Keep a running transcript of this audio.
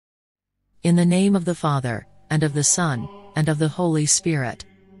In the name of the Father, and of the Son, and of the Holy Spirit.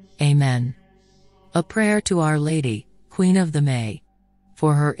 Amen. A prayer to Our Lady, Queen of the May,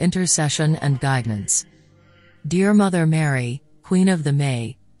 for her intercession and guidance. Dear Mother Mary, Queen of the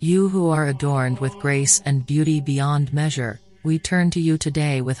May, you who are adorned with grace and beauty beyond measure, we turn to you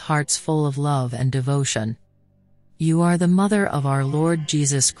today with hearts full of love and devotion. You are the Mother of our Lord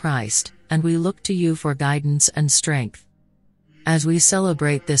Jesus Christ, and we look to you for guidance and strength. As we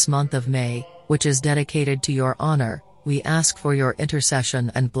celebrate this month of May, which is dedicated to your honor, we ask for your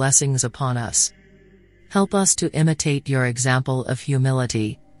intercession and blessings upon us. Help us to imitate your example of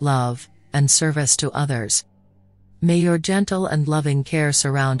humility, love, and service to others. May your gentle and loving care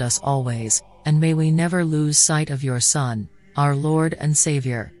surround us always, and may we never lose sight of your Son, our Lord and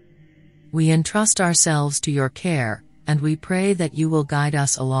Savior. We entrust ourselves to your care, and we pray that you will guide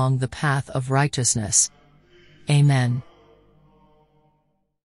us along the path of righteousness. Amen.